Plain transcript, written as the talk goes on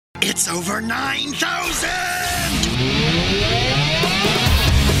It's over 9,000!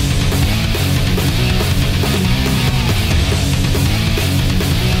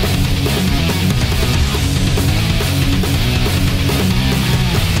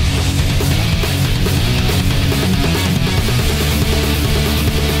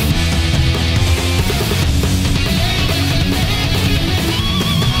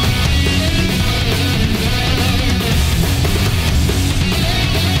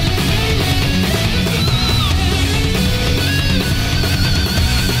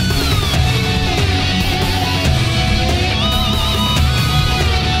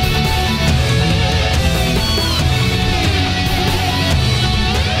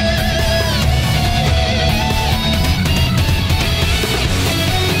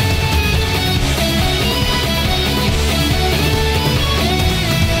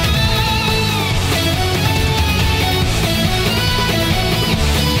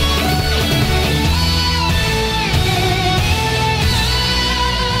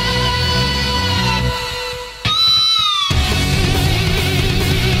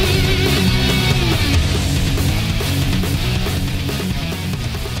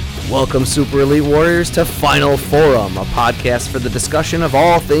 Welcome, Super Elite Warriors, to Final Forum, a podcast for the discussion of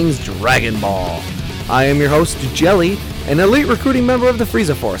all things Dragon Ball. I am your host, Jelly, an elite recruiting member of the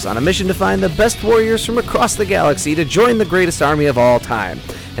Frieza Force, on a mission to find the best warriors from across the galaxy to join the greatest army of all time.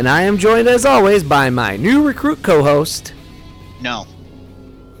 And I am joined, as always, by my new recruit co-host... No.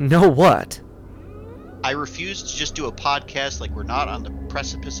 No what? I refuse to just do a podcast like we're not on the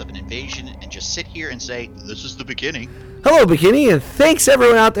precipice of an invasion and just sit here and say, this is the beginning. Hello, Bikini, and thanks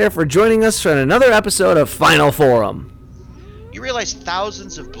everyone out there for joining us for another episode of Final Forum. You realize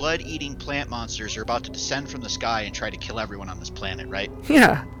thousands of blood-eating plant monsters are about to descend from the sky and try to kill everyone on this planet, right?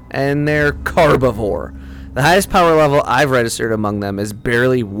 Yeah, and they're carbivore. The highest power level I've registered among them is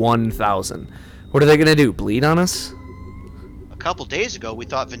barely 1,000. What are they going to do, bleed on us? A couple days ago, we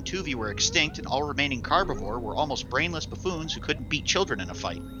thought Ventuvi were extinct and all remaining carbivore were almost brainless buffoons who couldn't beat children in a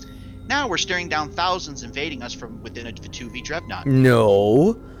fight. Now we're staring down thousands invading us from within a Ventuvi dreadnought.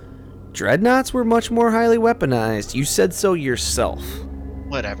 No. Dreadnoughts were much more highly weaponized. You said so yourself.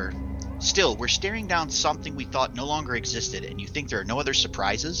 Whatever. Still, we're staring down something we thought no longer existed, and you think there are no other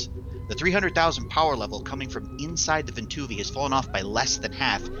surprises? The 300,000 power level coming from inside the Ventuvi has fallen off by less than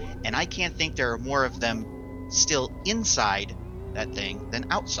half, and I can't think there are more of them still inside that thing than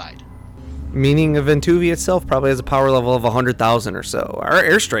outside. Meaning a Ventuvi itself probably has a power level of 100,000 or so. Our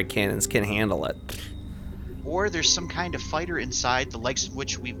airstrike cannons can handle it. Or there's some kind of fighter inside, the likes of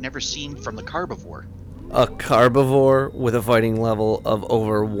which we've never seen from the carbivore. A carbivore with a fighting level of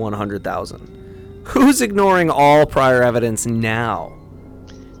over 100,000. Who's ignoring all prior evidence now?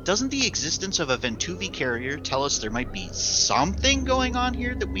 Doesn't the existence of a Ventuvi carrier tell us there might be something going on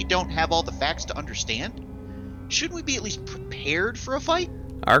here that we don't have all the facts to understand? Shouldn't we be at least prepared for a fight?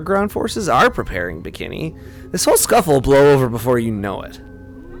 Our ground forces are preparing, Bikini. This whole scuffle will blow over before you know it.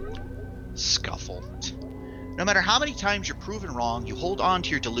 Scuffle. No matter how many times you're proven wrong, you hold on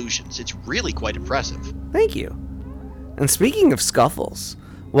to your delusions. It's really quite impressive. Thank you. And speaking of scuffles,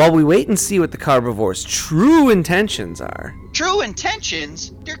 while we wait and see what the carbivore's true intentions are... True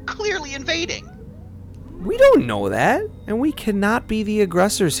intentions? They're clearly invading. We don't know that, and we cannot be the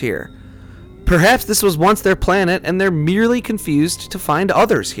aggressors here. Perhaps this was once their planet, and they're merely confused to find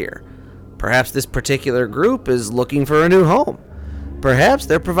others here. Perhaps this particular group is looking for a new home. Perhaps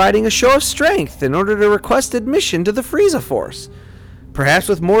they're providing a show of strength in order to request admission to the Frieza Force. Perhaps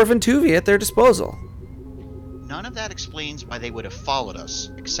with more Ventuvi at their disposal. None of that explains why they would have followed us,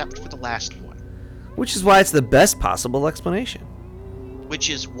 except for the last one. Which is why it's the best possible explanation. Which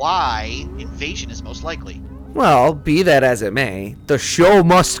is why invasion is most likely. Well, be that as it may, the show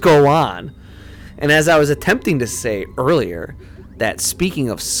must go on. And as I was attempting to say earlier, that speaking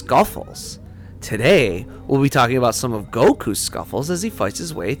of scuffles, today we'll be talking about some of Goku's scuffles as he fights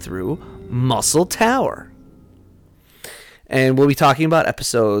his way through Muscle Tower. And we'll be talking about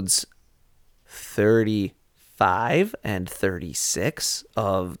episodes 35 and 36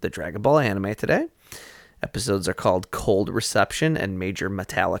 of the Dragon Ball anime today. Episodes are called Cold Reception and Major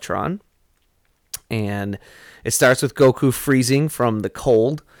Metallotron. And it starts with Goku freezing from the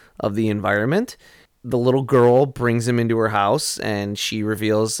cold of the environment. The little girl brings him into her house, and she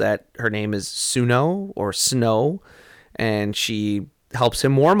reveals that her name is Suno, or Snow, and she helps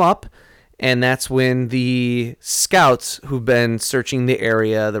him warm up, and that's when the scouts who've been searching the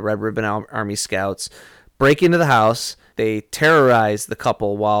area, the Red Ribbon Army scouts, break into the house. They terrorize the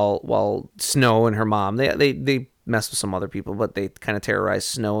couple while Snow and her mom, they mess with some other people, but they kind of terrorize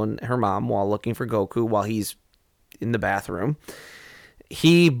Snow and her mom while looking for Goku while he's in the bathroom.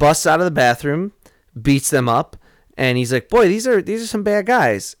 he busts out of the bathroom, beats them up, and he's like, "Boy, these are some bad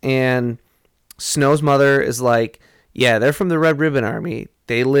guys." And Snow's mother is like, "Yeah, they're from the Red Ribbon Army.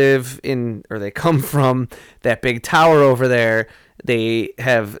 They they come from that big tower over there. They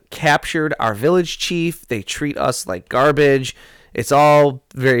have captured our village chief. They treat us like garbage. It's all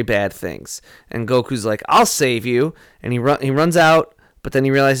very bad things." And Goku's like, "I'll save you." And he runs out, but then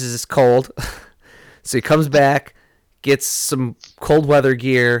he realizes it's cold. So he comes back, gets some cold weather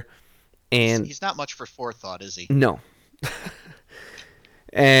gear, and he's not much for forethought, is he? no.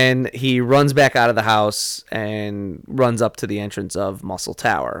 And he runs back out of the house and runs up to the entrance of Muscle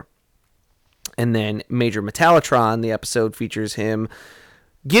Tower. And then Major Metallitron, the episode features him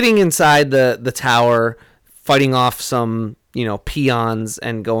getting inside the tower, fighting off some, peons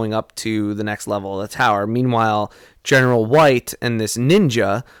and going up to the next level of the tower. Meanwhile, General White and this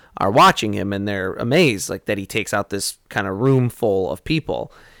ninja are watching him, and they're amazed like that he takes out this kind of room full of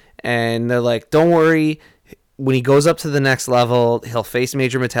people. And they're like, "Don't worry. When he goes up to the next level, he'll face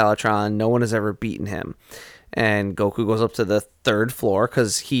Major Metallitron. No one has ever beaten him." And Goku goes up to the 3rd floor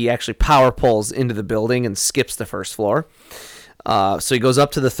because he actually power pulls into the building and skips the 1st floor. So he goes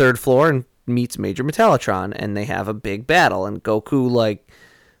up to the 3rd floor and meets Major Metallitron, and they have a big battle. And Goku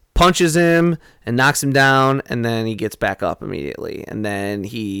punches him and knocks him down, and then he gets back up immediately. And then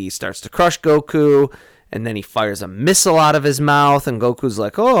he starts to crush Goku, and then he fires a missile out of his mouth, and Goku's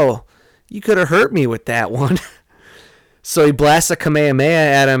like, "Oh, you could have hurt me with that one." So he blasts a Kamehameha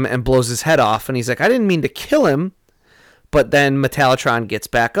at him and blows his head off, and he's like, "I didn't mean to kill him." But then Metallitron gets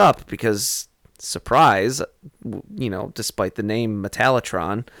back up because, surprise, despite the name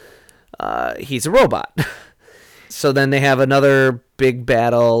Metallitron, he's a robot. So then they have another big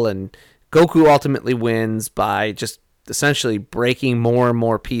battle, and Goku ultimately wins by just essentially breaking more and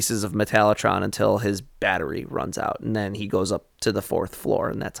more pieces of Metallitron until his battery runs out. And then he goes up to the 4th floor,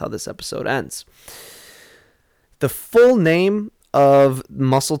 and that's how this episode ends. The full name of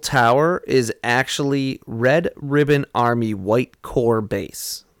Muscle Tower is actually Red Ribbon Army White Corps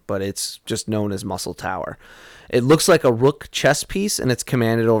Base, but it's just known as Muscle Tower. It looks like a rook chess piece, and it's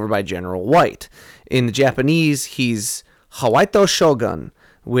commanded over by General White. In the Japanese, he's Hawaito Shogun,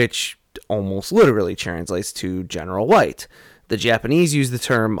 which almost literally translates to General White. The Japanese use the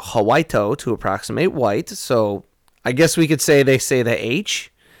term Hawaito to approximate white, so I guess we could say they say the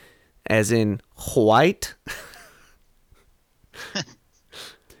H, as in white,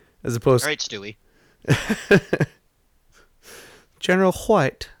 as opposed All right, Stewie. General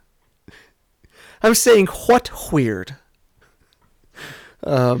White. I'm saying what weird.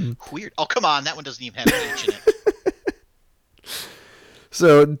 Weird. Oh, come on. That one doesn't even have an H in it.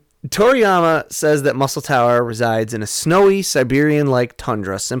 So Toriyama says that Muscle Tower resides in a snowy Siberian-like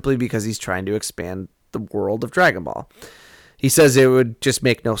tundra simply because he's trying to expand the world of Dragon Ball. He says it would just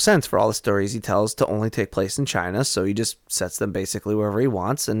make no sense for all the stories he tells to only take place in China, so he just sets them basically wherever he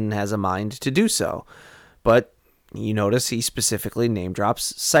wants and has a mind to do so. But you notice he specifically name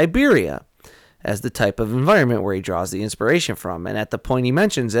drops Siberia as the type of environment where he draws the inspiration from. And at the point he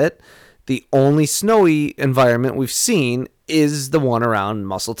mentions it, the only snowy environment we've seen is the one around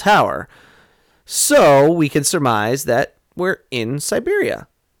Muscle Tower. So we can surmise that we're in Siberia.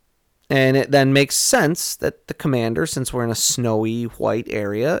 And it then makes sense that the commander, since we're in a snowy white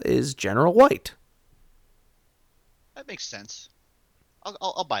area, is General White. That makes sense.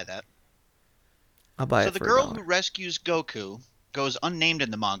 I'll buy that. I'll buy it So for the girl $1. who rescues Goku goes unnamed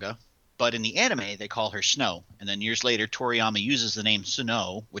in the manga, but in the anime they call her Snow. And then years later, Toriyama uses the name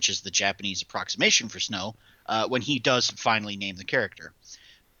Snow, which is the Japanese approximation for Snow, when he does finally name the character.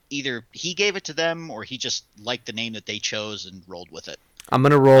 Either he gave it to them, or he just liked the name that they chose and rolled with it. I'm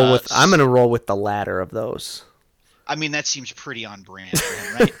gonna roll with the latter of those. I mean, that seems pretty on brand for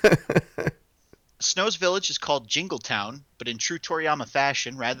him, right? Snow's village is called Jingletown, but in true Toriyama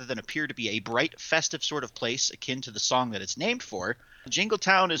fashion, rather than appear to be a bright, festive sort of place akin to the song that it's named for,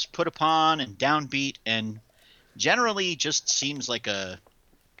 Jingletown is put upon and downbeat and generally just seems like a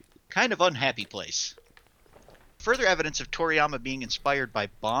kind of unhappy place. Further evidence of Toriyama being inspired by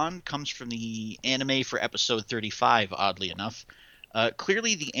Bond comes from the anime for episode 35, oddly enough.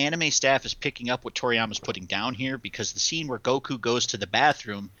 Clearly, the anime staff is picking up what Toriyama's putting down here, because the scene where Goku goes to the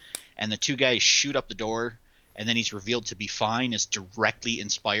bathroom and the two guys shoot up the door and then he's revealed to be fine is directly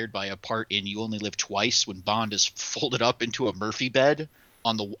inspired by a part in You Only Live Twice when Bond is folded up into a Murphy bed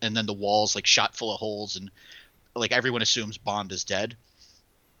and then the walls shot full of holes and everyone assumes Bond is dead.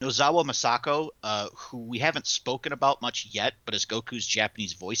 Nozawa Masako, who we haven't spoken about much yet, but is Goku's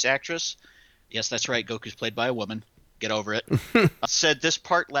Japanese voice actress. Yes, that's right. Goku's played by a woman. Get over it. Said this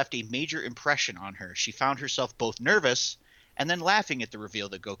part left a major impression on her. She found herself both nervous and then laughing at the reveal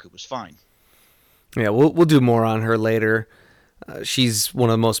that Goku was fine. Yeah, we'll do more on her later. She's one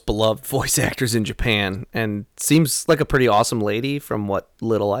of the most beloved voice actors in Japan and seems like a pretty awesome lady from what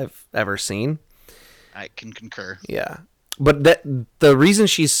little I've ever seen. I can concur. Yeah. But the reason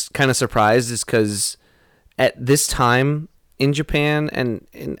she's kind of surprised is because at this time in Japan,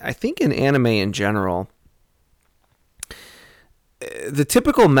 and I think in anime in general, the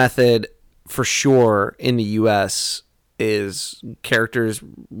typical method for sure in the US is characters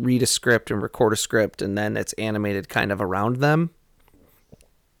read a script and record a script, and then it's animated kind of around them.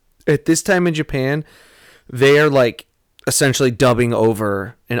 At this time in Japan, they are like essentially dubbing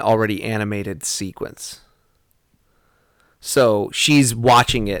over an already animated sequence. So she's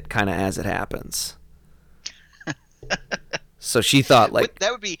watching it kind of as it happens. So she thought like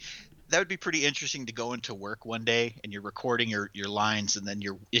that would be pretty interesting to go into work one day and you're recording your lines, and then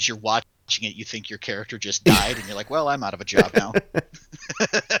as you're watching it, you think your character just died, and you're like, well, I'm out of a job now.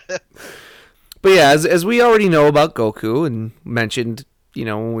 But yeah, as we already know about Goku and mentioned,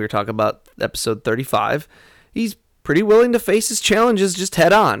 when we were talking about episode 35, he's pretty willing to face his challenges just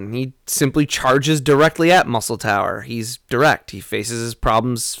head on. He simply charges directly at Muscle Tower. He's direct. He faces his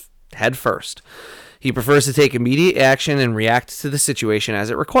problems head first. He prefers to take immediate action and react to the situation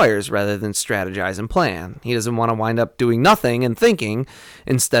as it requires rather than strategize and plan. He doesn't want to wind up doing nothing and thinking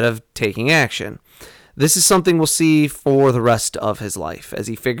instead of taking action. This is something we'll see for the rest of his life as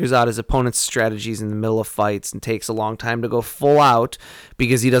he figures out his opponent's strategies in the middle of fights and takes a long time to go full out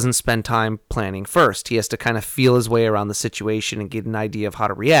because he doesn't spend time planning first. He has to kind of feel his way around the situation and get an idea of how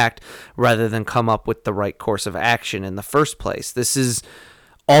to react rather than come up with the right course of action in the first place. This is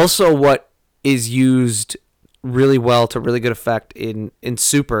also what is used really well to really good effect in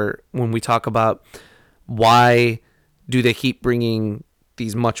Super when we talk about why do they keep bringing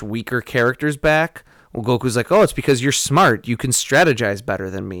these much weaker characters back. Well, Goku's like, it's because you're smart. You can strategize better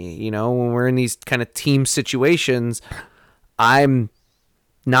than me. When we're in these kind of team situations, I'm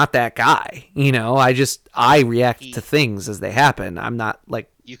not that guy. I react to things as they happen. I'm not like...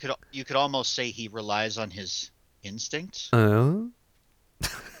 You could almost say he relies on his instincts.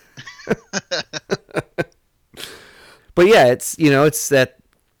 But yeah, it's that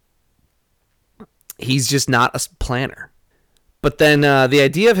he's just not a planner. But then the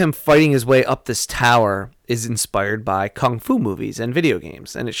idea of him fighting his way up this tower is inspired by kung fu movies and video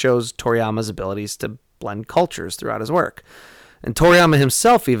games, and it shows Toriyama's abilities to blend cultures throughout his work. And Toriyama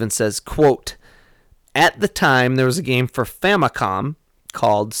himself even says, quote, "At the time, there was a game for Famicom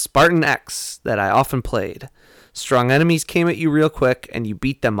called Spartan X that I often played. Strong enemies came at you real quick, and you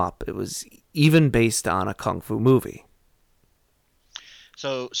beat them up. It was even based on a kung fu movie."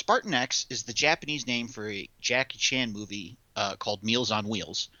 So Spartan X is the Japanese name for a Jackie Chan movie called Meals on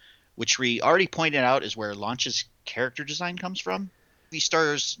Wheels, which we already pointed out is where Launch's character design comes from. He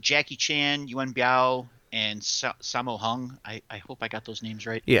stars Jackie Chan, Yuan Biao, and Sammo Hung. I hope I got those names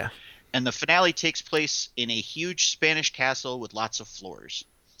right. Yeah. And the finale takes place in a huge Spanish castle with lots of floors.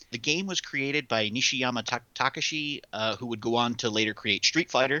 The game was created by Nishiyama Takashi, who would go on to later create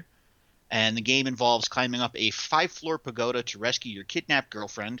Street Fighter. And the game involves climbing up a 5-floor pagoda to rescue your kidnapped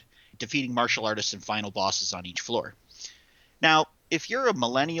girlfriend, defeating martial artists and final bosses on each floor. Now, if you're a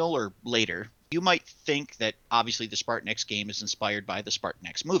millennial or later, you might think that obviously the Spartan X game is inspired by the Spartan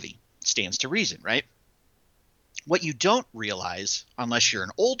X movie. Stands to reason, right? What you don't realize, unless you're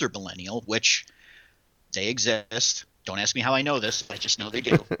an older millennial, which they exist, don't ask me how I know this, I just know they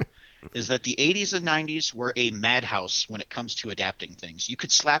do, is that the 80s and 90s were a madhouse when it comes to adapting things. You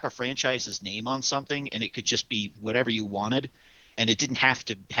could slap a franchise's name on something and it could just be whatever you wanted, and it didn't have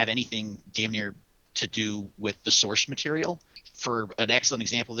to have anything damn near to do with the source material. For an excellent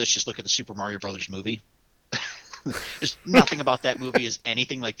example of this, just look at the Super Mario Brothers movie. There's nothing about that movie is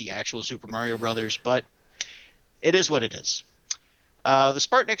anything like the actual Super Mario Brothers, but it is what it is. The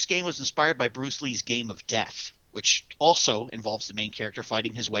Spartan X game was inspired by Bruce Lee's Game of Death, which also involves the main character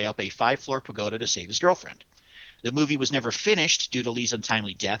fighting his way up a 5-floor pagoda to save his girlfriend. The movie was never finished due to Lee's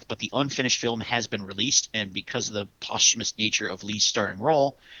untimely death, but the unfinished film has been released, and because of the posthumous nature of Lee's starring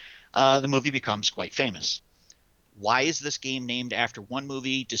role, the movie becomes quite famous. Why is this game named after one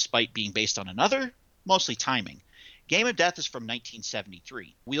movie despite being based on another? Mostly timing. Game of Death is from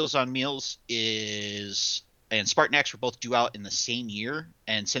 1973. Wheels on Meals and Spartan X were both due out in the same year,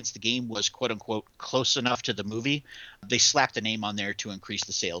 and since the game was quote-unquote close enough to the movie, they slapped a name on there to increase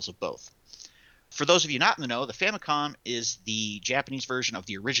the sales of both. For those of you not in the know, the Famicom is the Japanese version of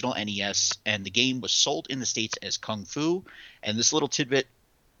the original NES, and the game was sold in the States as Kung Fu, and this little tidbit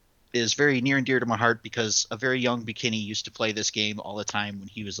is very near and dear to my heart because a very young Bikini used to play this game all the time when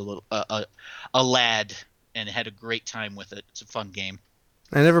he was a lad and had a great time with it. It's a fun game.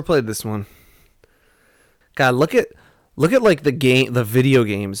 I never played this one. God, look at like the video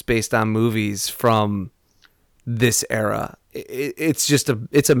games based on movies from this era.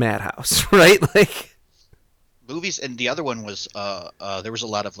 It's a madhouse, right? Like Movies, and the other one was there was a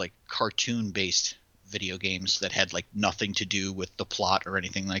lot of like cartoon based video games that had like nothing to do with the plot or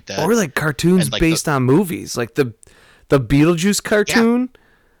anything like that. or like cartoons And like based on movies, like the Beetlejuice cartoon.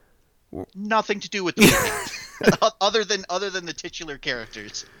 nothing to do with the movie. other than the titular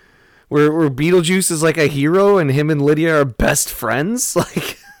characters. Where Beetlejuice is like a hero and him and Lydia are best friends.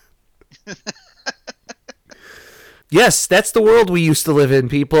 Like, yes, that's the world we used to live in,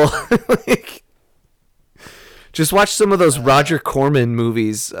 people. Like, just watch some of those Roger Corman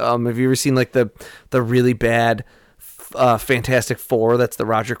movies. Have you ever seen like the really bad Fantastic Four? That's the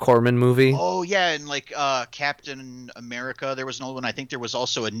Roger Corman movie. Oh yeah, and like Captain America, there was an old one. I think there was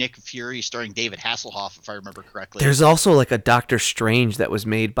also a Nick Fury starring David Hasselhoff, if I remember correctly. There's also like a Doctor Strange that was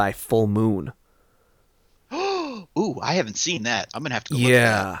made by Full Moon. Ooh, I haven't seen that. I'm gonna have to go look at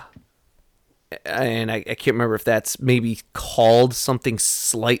Yeah. And I can't remember if that's maybe called something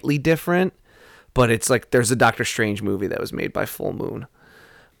slightly different, but it's like there's a Doctor Strange movie that was made by Full Moon.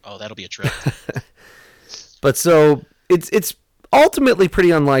 that. Oh, that'll be a trip. But so it's ultimately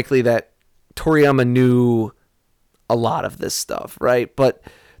pretty unlikely that Toriyama knew a lot of this stuff, right? But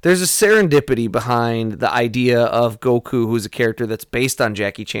there's a serendipity behind the idea of Goku, who's a character that's based on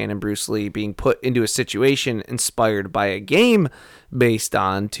Jackie Chan and Bruce Lee, being put into a situation inspired by a game based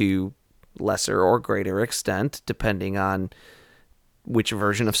on, to lesser or greater extent, depending on which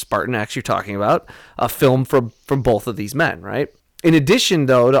version of Spartan X you're talking about, a film from both of these men, right? In addition,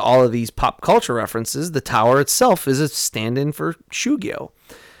 though, to all of these pop culture references, the tower itself is a stand-in for Shugyo.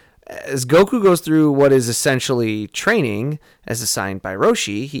 As Goku goes through what is essentially training, as assigned by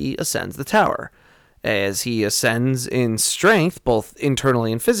Roshi, he ascends the tower. As he ascends in strength, both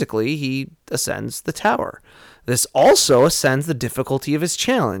internally and physically, he ascends the tower. This also ascends the difficulty of his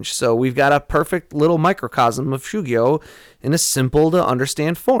challenge, so we've got a perfect little microcosm of Shugyo in a simple to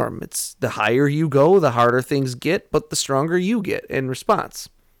understand form. It's the higher you go, the harder things get, but the stronger you get in response.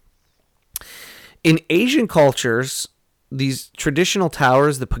 In Asian cultures, these traditional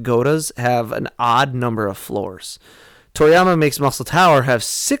towers, the pagodas, have an odd number of floors. Toriyama makes Muscle Tower have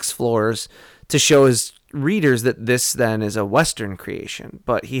 6 floors to show his readers that this then is a Western creation.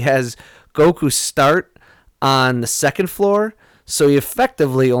 But he has Goku start on the 2nd floor, so he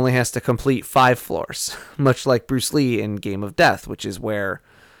effectively only has to complete 5 floors, much like Bruce Lee in Game of Death, which is where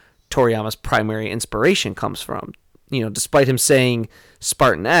Toriyama's primary inspiration comes from. You know, despite him saying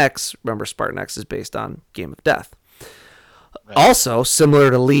Spartan X, remember Spartan X is based on Game of Death. Right. Also,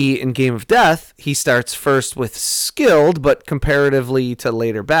 similar to Lee in Game of Death, he starts first with skilled, but comparatively to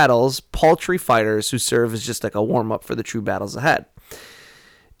later battles, paltry fighters who serve as just like a warm-up for the true battles ahead.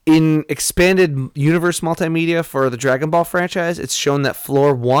 In expanded universe multimedia for the Dragon Ball franchise, it's shown that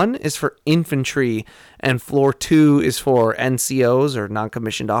floor 1 is for infantry and floor 2 is for NCOs or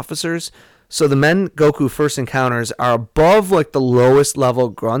non-commissioned officers. So the men Goku first encounters are above like the lowest level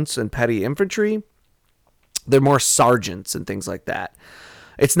grunts and petty infantry. They're more sergeants and things like that.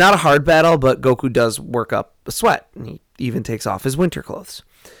 It's not a hard battle, but Goku does work up a sweat, and he even takes off his winter clothes.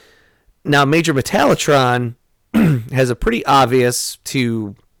 Now, Major Metallotron has a pretty obvious,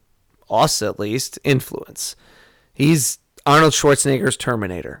 to us at least, influence. He's Arnold Schwarzenegger's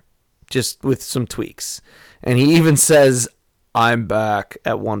Terminator, just with some tweaks. And he even says, "I'm back"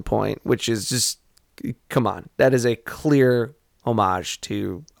 at one point, which is just, come on. That is a clear homage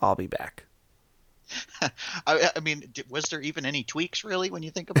to I'll be back. I mean, was there even any tweaks, really, when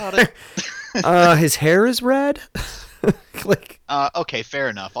you think about it? His hair is red. Okay, fair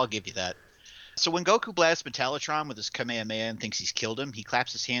enough. I'll give you that. So when Goku blasts Metallotron with his Kamehameha and thinks he's killed him, he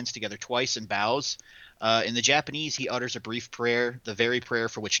claps his hands together twice and bows. In the Japanese, he utters a brief prayer, the very prayer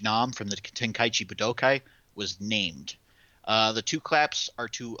for which Nam from the Tenkaichi Budokai was named. The 2 claps are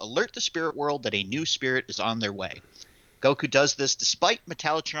to alert the spirit world that a new spirit is on their way. Goku does this despite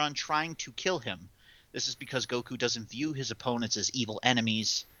Metallotron trying to kill him. This is because Goku doesn't view his opponents as evil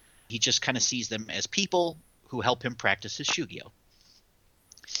enemies. He just kind of sees them as people who help him practice his Shugyo.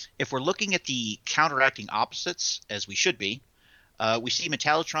 If we're looking at the counteracting opposites, as we should be, we see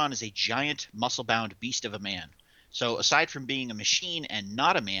Metallotron as a giant, muscle-bound beast of a man. So aside from being a machine and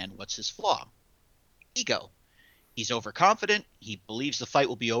not a man, what's his flaw? Ego. He's overconfident. He believes the fight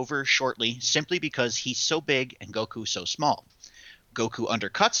will be over shortly simply because he's so big and Goku so small. Goku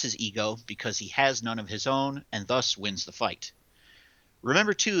undercuts his ego because he has none of his own and thus wins the fight.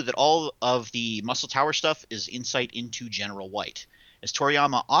 Remember, too, that all of the Muscle Tower stuff is insight into General White. As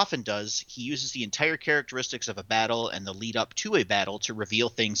Toriyama often does, he uses the entire characteristics of a battle and the lead up to a battle to reveal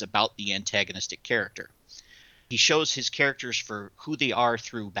things about the antagonistic character. He shows his characters for who they are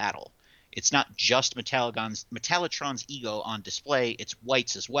through battle. It's not just Metallatron's ego on display, it's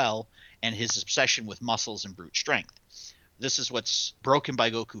White's as well, and his obsession with muscles and brute strength. This is what's broken by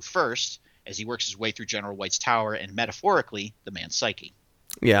Goku first, as he works his way through General White's tower and, metaphorically, the man's psyche.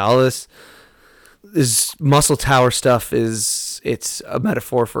 Yeah, all this muscle tower stuff it's a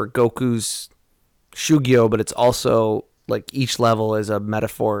metaphor for Goku's Shugyo, but it's also like each level is a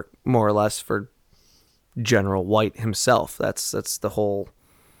metaphor more or less for General White himself. That's the whole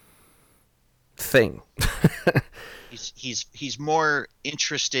thing. He's more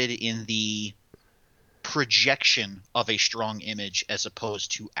interested in the projection of a strong image as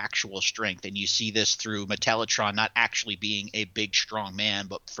opposed to actual strength, and you see this through Metallatron not actually being a big strong man,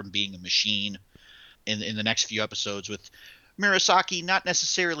 but from being a machine. In the next few episodes, with Murasaki not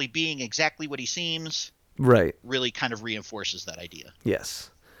necessarily being exactly what he seems, right, really kind of reinforces that idea. Yes,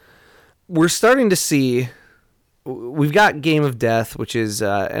 we're starting to see. We've got Game of Death, which is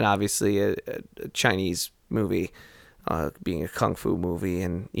and obviously a Chinese movie, being a kung fu movie,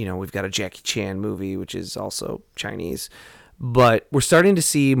 and we've got a Jackie Chan movie, which is also Chinese. But we're starting to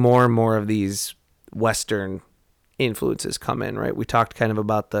see more and more of these Western influences come in. Right, we talked kind of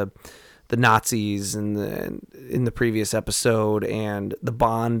about the Nazis in the previous episode and the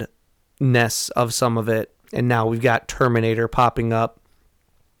Bond-ness of some of it, and now we've got Terminator popping up.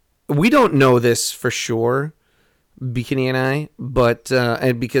 We don't know this for sure, Bikini and I, but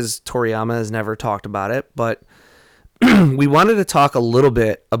and because Toriyama has never talked about it, but we wanted to talk a little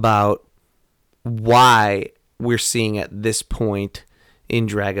bit about why we're seeing at this point in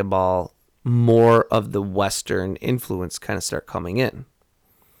Dragon Ball more of the Western influence kind of start coming in.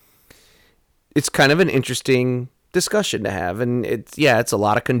 It's kind of an interesting discussion to have, and it's a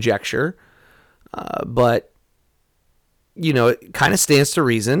lot of conjecture, but it kind of stands to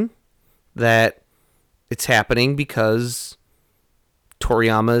reason that it's happening because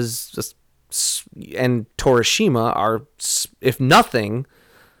Toriyama's and Torishima are, if nothing,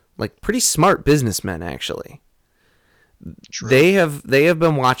 like pretty smart businessmen. Actually, True. They have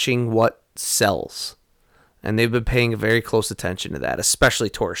been watching what sells. And they've been paying very close attention to that, especially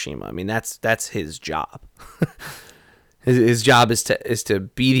Torishima. I mean, that's his job. His job is to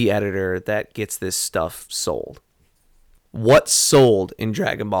be the editor that gets this stuff sold. What sold in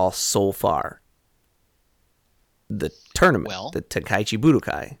Dragon Ball so far? The tournament, the Tenkaichi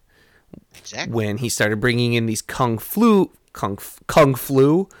Budokai. Exactly. When he started bringing in these kung flu.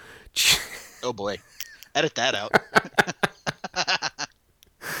 Oh boy, edit that out.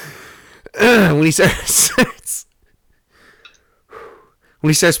 When he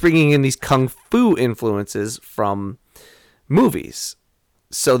starts bringing in these kung fu influences from movies.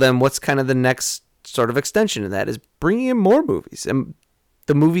 So then what's kind of the next sort of extension of that is bringing in more movies and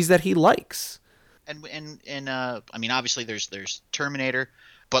the movies that he likes. And I mean, obviously there's Terminator,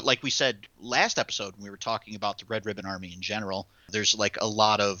 but like we said last episode when we were talking about the Red Ribbon Army in general, there's like a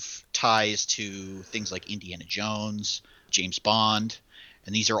lot of ties to things like Indiana Jones, James Bond,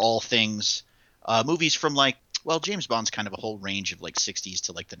 and these are all things, movies from James Bond's kind of a whole range of like 60s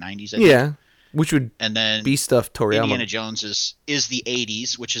to like the 90s. I think. Yeah, which would and then be stuff Toriyama. Indiana Jones is the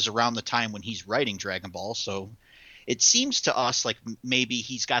 80s, which is around the time when he's writing Dragon Ball. So it seems to us like maybe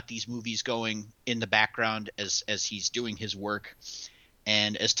he's got these movies going in the background as he's doing his work.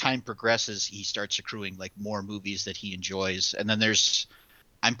 And as time progresses, he starts accruing like more movies that he enjoys. And then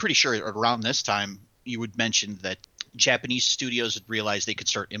I'm pretty sure around this time you would mention that Japanese studios had realized they could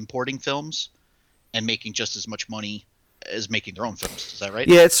start importing films and making just as much money as making their own films. Is that right?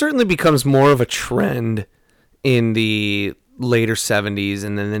 Yeah, it certainly becomes more of a trend in the later 70s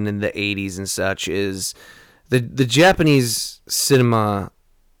and then in the 80s and such is the Japanese cinema.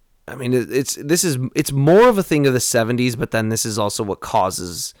 I mean, it's more of a thing of the 70s, but then this is also what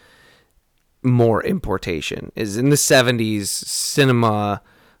causes more importation. Is in the 70s, cinema,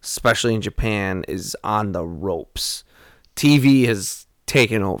 especially in Japan, is on the ropes. TV has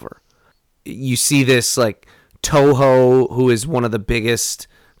taken over. You see this like Toho, who is one of the biggest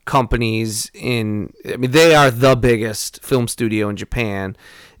companies they are the biggest film studio in Japan,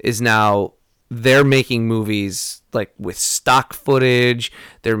 is now they're making movies like with stock footage.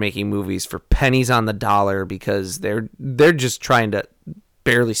 They're making movies for pennies on the dollar because they're just trying to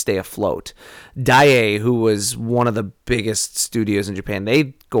barely stay afloat. Daiei, who was one of the biggest studios in Japan,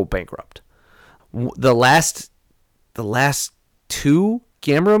 they go bankrupt. The last two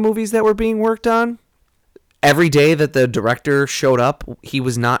Gamera movies that were being worked on, every day that the director showed up, he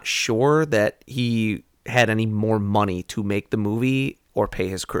was not sure that he had any more money to make the movie or pay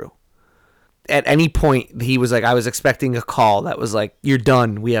his crew. At any point, he was like, I was expecting a call that was like, you're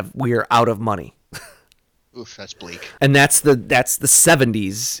done. We are out of money. Oof, that's bleak. And that's the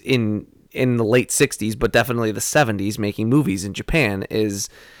 70s in the late 60s, but definitely the 70s making movies in Japan is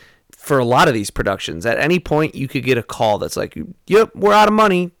for a lot of these productions. At any point, you could get a call that's like, yep, we're out of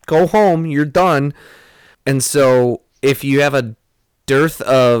money. Go home. You're done. And so if you have a dearth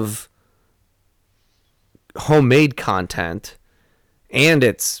of homemade content and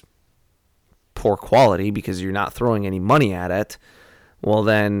it's poor quality because you're not throwing any money at it, well,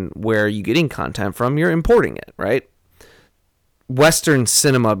 then where are you getting content from? You're importing it, right? Western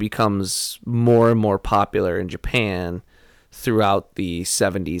cinema becomes more and more popular in Japan throughout the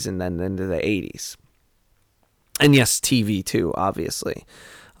 70s and then into the 80s. And yes, TV too, obviously,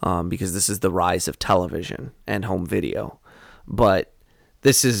 because this is the rise of television and home video. But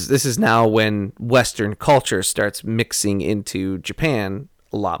this is now when Western culture starts mixing into Japan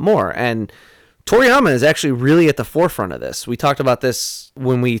a lot more. And Toriyama is actually really at the forefront of this. We talked about this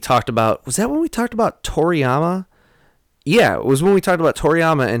when we talked about... Was that when we talked about Toriyama? Yeah, it was when we talked about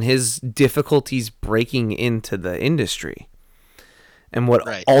Toriyama and his difficulties breaking into the industry. And what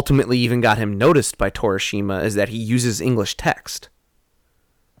ultimately even got him noticed by Torishima is that he uses English text.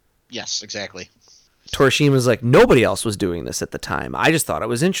 Yes, exactly. Torishima's like, nobody else was doing this at the time. I just thought it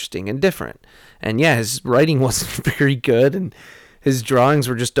was interesting and different. And yeah, his writing wasn't very good, and his drawings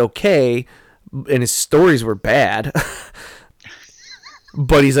were just okay, and his stories were bad.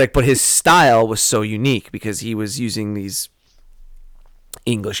 But he's like, but his style was so unique because he was using these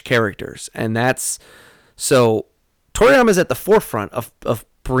English characters. And that's... So Toriyama's at the forefront of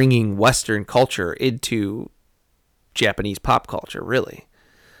bringing Western culture into Japanese pop culture, really.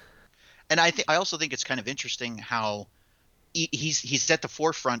 And I also think it's kind of interesting how he's at the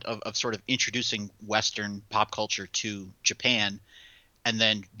forefront of sort of introducing Western pop culture to Japan, and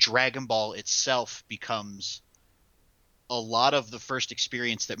then Dragon Ball itself becomes a lot of the first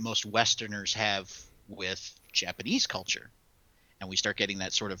experience that most Westerners have with Japanese culture, and we start getting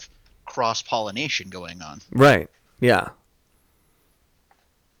that sort of cross-pollination going on. Right. Yeah.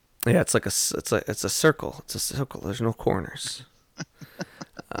 Yeah, it's a circle. It's a circle. There's no corners.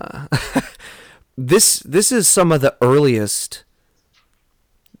 This is some of the earliest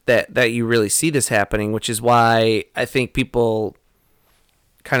that you really see this happening, which is why I think people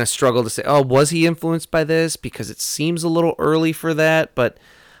kind of struggle to say, oh, was he influenced by this? Because it seems a little early for that, but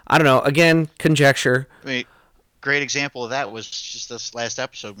I don't know. Again, conjecture. I mean, great example of that was just this last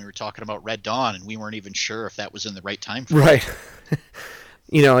episode. We were talking about Red Dawn, and we weren't even sure if that was in the right time frame. Right.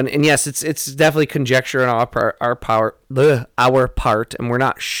 You know, and yes, it's definitely conjecture on our part, and we're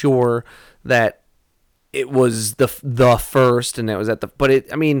not sure that it was the first, and it was at the. But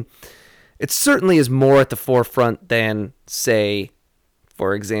it certainly is more at the forefront than, say,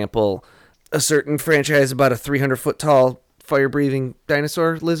 for example, a certain franchise about a 300-foot tall fire-breathing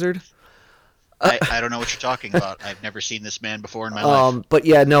dinosaur lizard. I don't know what you're talking about. I've never seen this man before in my life. But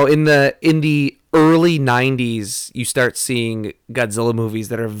yeah, no, in the early 90s, you start seeing Godzilla movies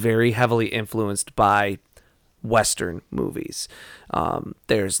that are very heavily influenced by Western movies.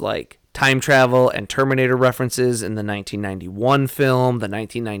 There's like time travel and Terminator references in the 1991 film. The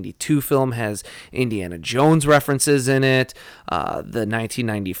 1992 film has Indiana Jones references in it. The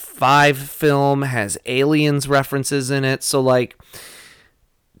 1995 film has Aliens references in it. So like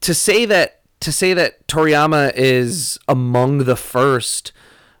to say that Toriyama is among the first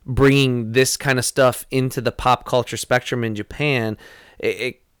bringing this kind of stuff into the pop culture spectrum in Japan,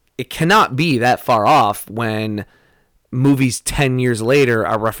 it cannot be that far off when movies 10 years later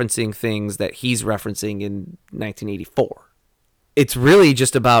are referencing things that he's referencing in 1984. It's really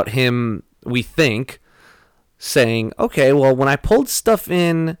just about him, we think, saying, okay, well, when I pulled stuff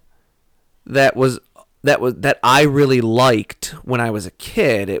in that I really liked when I was a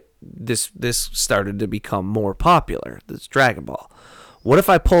kid, this started to become more popular. This Dragon Ball. What if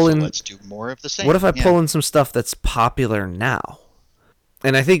I pull in? Let's do more of the same. What if I pull in some stuff that's popular now?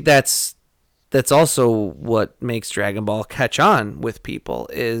 And I think that's also what makes Dragon Ball catch on with people.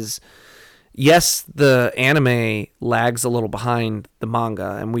 Is yes, the anime lags a little behind the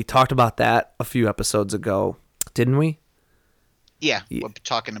manga, and we talked about that a few episodes ago, didn't we? Yeah. We're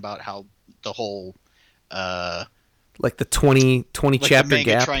talking about how the whole. Like the 20 like chapter the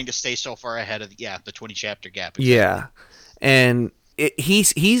manga gap, trying to stay so far ahead of the 20 chapter gap. Exactly. Yeah, and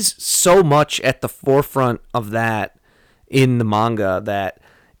he's so much at the forefront of that in the manga that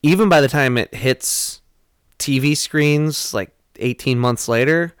even by the time it hits TV screens, like 18 months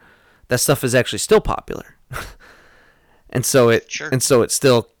later, that stuff is actually still popular. and so Sure. it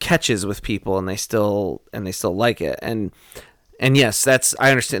still catches with people, and they still like it. And yes, that's, I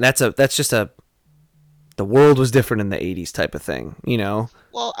understand, that's just a, the world was different in the 80s type of thing, you know.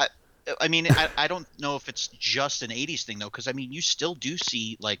 Well, I mean, I don't know if it's just an 80s thing though, because I mean, you still do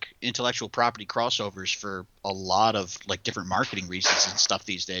see like intellectual property crossovers for a lot of like different marketing reasons and stuff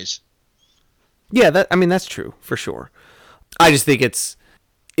these days. Yeah, that, I mean, that's true for sure. I just think it's,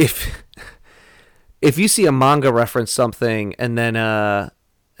 if if you see a manga reference something, and then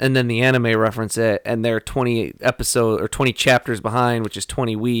the anime reference it, and they're 20 episode or 20 chapters behind, which is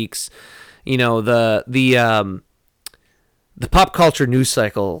 20 weeks, you know, the pop culture news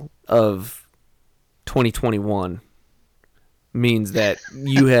cycle of 2021 means that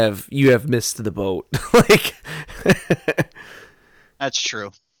you have missed the boat. Like, That's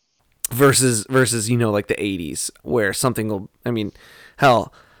true. versus you know, like the 80s where something will, I mean,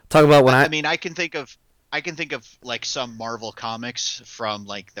 hell, talk about when I mean, I can think of like some Marvel comics from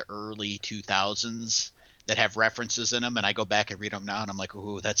like the early 2000s that have references in them, and I go back and read them now, and I'm like,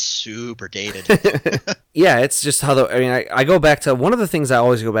 ooh, that's super dated. yeah, it's just how the, I mean, I go back to one of the things I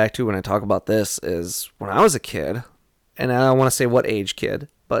always go back to when I talk about this is when I was a kid, and I don't want to say what age kid,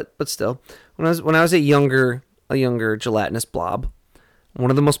 but still, when I was a younger gelatinous blob, one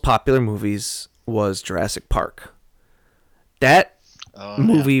of the most popular movies was Jurassic Park. That Oh yeah.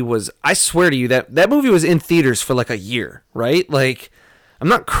 movie was, I swear to you, that movie was in theaters for like a year, right? Like, I'm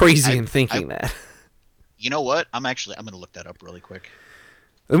not crazy in I thinking that. You know what? I'm gonna look that up really quick.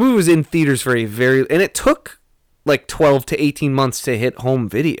 The movie was in theaters for a very, and it took like 12 to 18 months to hit home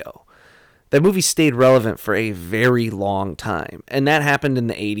video. That movie stayed relevant for a very long time, and that happened in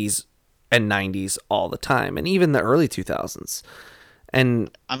the 80s and 90s all the time, and even the early 2000s.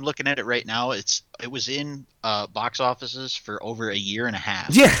 And I'm looking at it right now. It was in box offices for over a year and a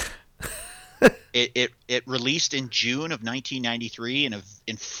half. yeah, It released in June of 1993 and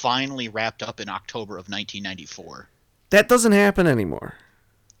finally wrapped up in October of 1994. that doesn't happen anymore.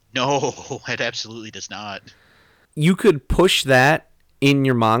 No, it absolutely does not. You could push that in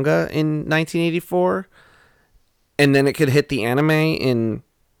your manga in 1984, and then it could hit the anime in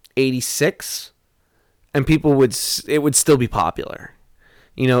 86, and it would still be popular.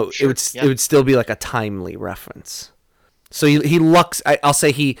 You know, Sure, it would still be like a timely reference. So he lucks. I'll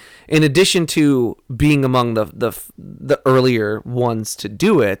say he, in addition to being among the earlier ones to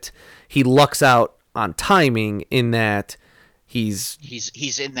do it, he lucks out on timing in that he's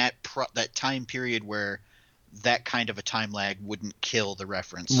in that time period where that kind of a time lag wouldn't kill the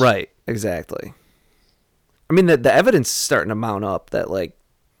reference. right, exactly. I mean, the evidence is starting to mount up that, like,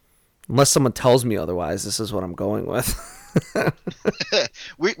 unless someone tells me otherwise, this is what I'm going with.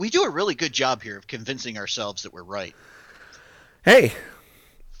 We do a really good job here of convincing ourselves that we're right. Hey,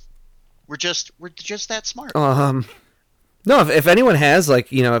 We're just that smart. no, if anyone has,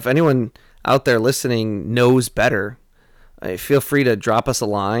 like, you know, if anyone out there listening knows better, feel free to drop us a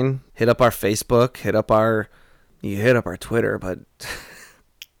line, hit up our Facebook, hit up our Twitter, but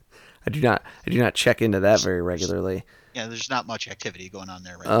I do not check into that very regularly. Yeah, there's not much activity going on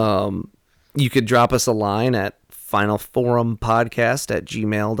there right now. You could drop us a line at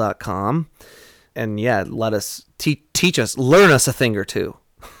finalforumpodcast@gmail.com, and yeah, let us teach us, learn us a thing or two.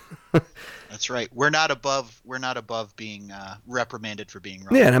 That's right. We're not above being reprimanded for being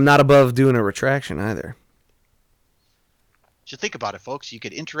wrong. Yeah, and I'm not above doing a retraction either. So think about it, folks. You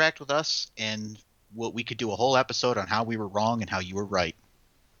could interact with us, and we could do a whole episode on how we were wrong and how you were right.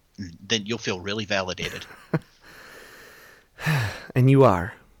 And then you'll feel really validated. And you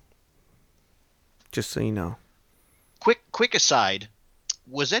are. Just so you know. Quick aside.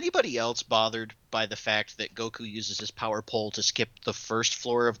 Was anybody else bothered by the fact that Goku uses his power pole to skip the first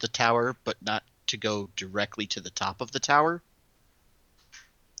floor of the tower, but not to go directly to the top of the tower?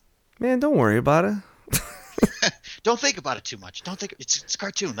 Man, don't worry about it. Don't think about it too much. Don't think it's a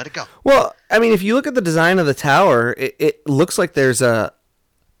cartoon. Let it go. Well, I mean, if you look at the design of the tower, it looks like there's a,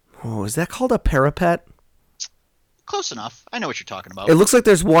 is that called a parapet? Close enough. I know what you're talking about. It looks like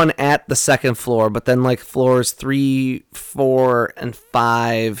there's one at the second floor, but then like floors 3, 4, and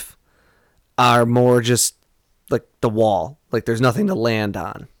 5 are more just like the wall. Like there's nothing to land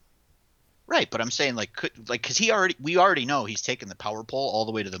on. Right, but I'm saying because we already know he's taken the power pole all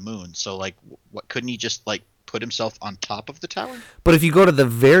the way to the moon. So like, what couldn't he just like put himself on top of the tower? But if you go to the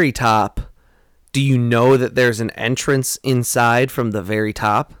very top, do you know that there's an entrance inside from the very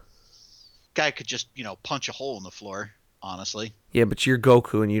top? Guy could just punch a hole in the floor. Honestly. Yeah, but you're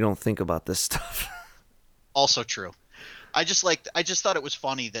Goku and you don't think about this stuff. Also true. I just thought it was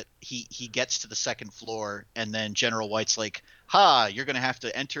funny that he gets to the second floor and then General White's like, "Ha, you're gonna have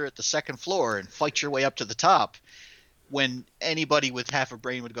to enter at the second floor and fight your way up to the top." when anybody with half a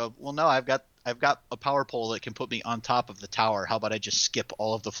brain would go, well, no, I've got a power pole that can put me on top of the tower. How about I just skip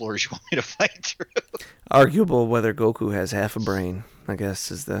all of the floors you want me to fight through? Arguable whether Goku has half a brain, I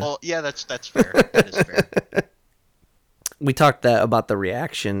guess, is the... Well, yeah, that's fair. That is fair. We talked about the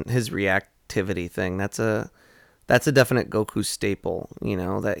reaction, his reactivity thing. That's a definite Goku staple, you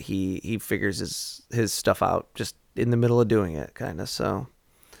know, that he figures his stuff out just in the middle of doing it, kind of, so...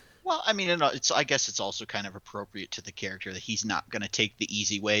 Well, I mean, I guess it's also kind of appropriate to the character that he's not going to take the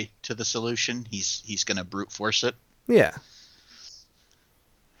easy way to the solution. He's going to brute force it. Yeah.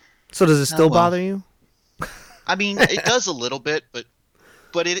 So does it still bother you? I mean, it does a little bit, but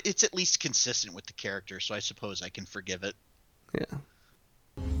it's at least consistent with the character, so I suppose I can forgive it. Yeah.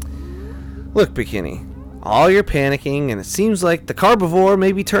 Look, Bikini, all your panicking, and it seems like the Carbivore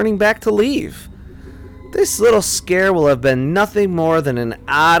may be turning back to leave. This little scare will have been nothing more than an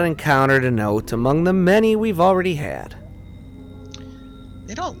odd encounter to note among the many we've already had.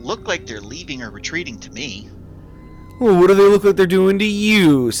 They don't look like they're leaving or retreating to me. Well, what do they look like they're doing to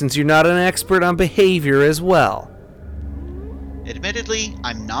you, since you're not an expert on behavior as well? Admittedly,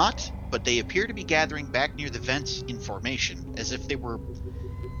 I'm not, but they appear to be gathering back near the vents in formation, as if they were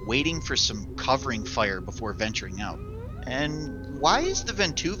waiting for some covering fire before venturing out. And why is the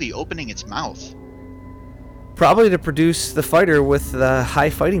Ventuvi opening its mouth? Probably to produce the fighter with the high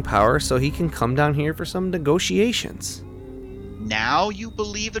fighting power so he can come down here for some negotiations. Now you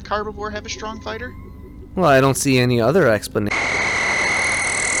believe the Carbivore have a strong fighter? Well, I don't see any other explanation.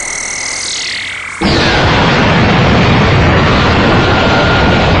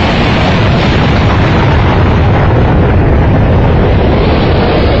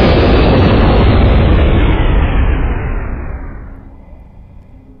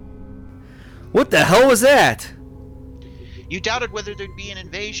 What the hell was that? You doubted whether there'd be an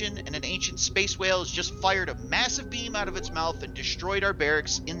invasion, and an ancient space whale has just fired a massive beam out of its mouth and destroyed our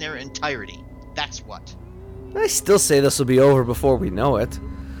barracks in their entirety. That's what. I still say this will be over before we know it.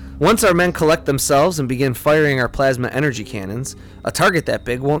 Once our men collect themselves and begin firing our plasma energy cannons, a target that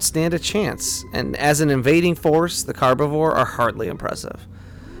big won't stand a chance, and as an invading force, the Carbivore are hardly impressive.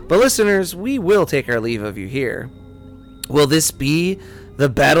 But listeners, we will take our leave of you here. Will this be the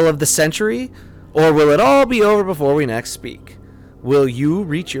battle of the century, or will it all be over before we next speak? Will you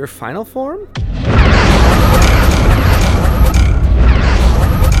reach your final form?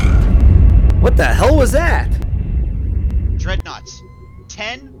 What the hell was that? Dreadnoughts.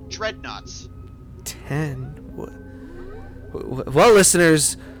 10 dreadnoughts. 10? Well,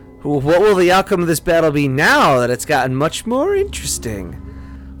 listeners, what will the outcome of this battle be now that it's gotten much more interesting?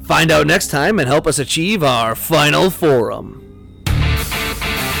 Find out next time and help us achieve our final forum.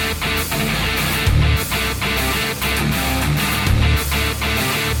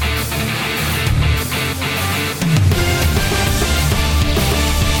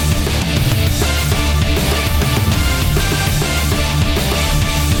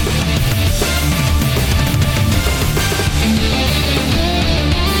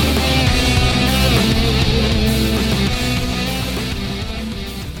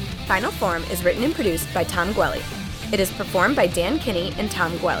 Final Form is written and produced by Tom Gwelly. It is performed by Dan Kinney and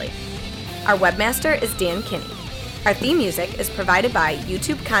Tom Gwelly. Our webmaster is Dan Kinney. Our theme music is provided by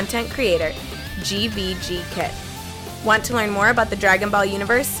YouTube content creator GVG Kit. Want to learn more about the Dragon Ball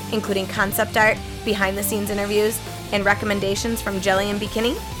universe, including concept art, behind-the-scenes interviews, and recommendations from Jelly and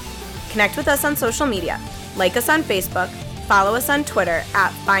Bikini? Connect with us on social media. Like us on Facebook, follow us on Twitter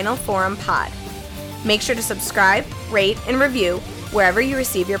at Final Forum Pod. Make sure to subscribe, rate, and review wherever you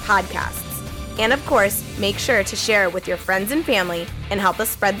receive your podcasts. And of course, make sure to share with your friends and family and help us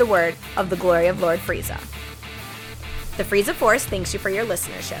spread the word of the glory of Lord Frieza. The Frieza Force thanks you for your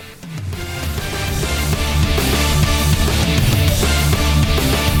listenership.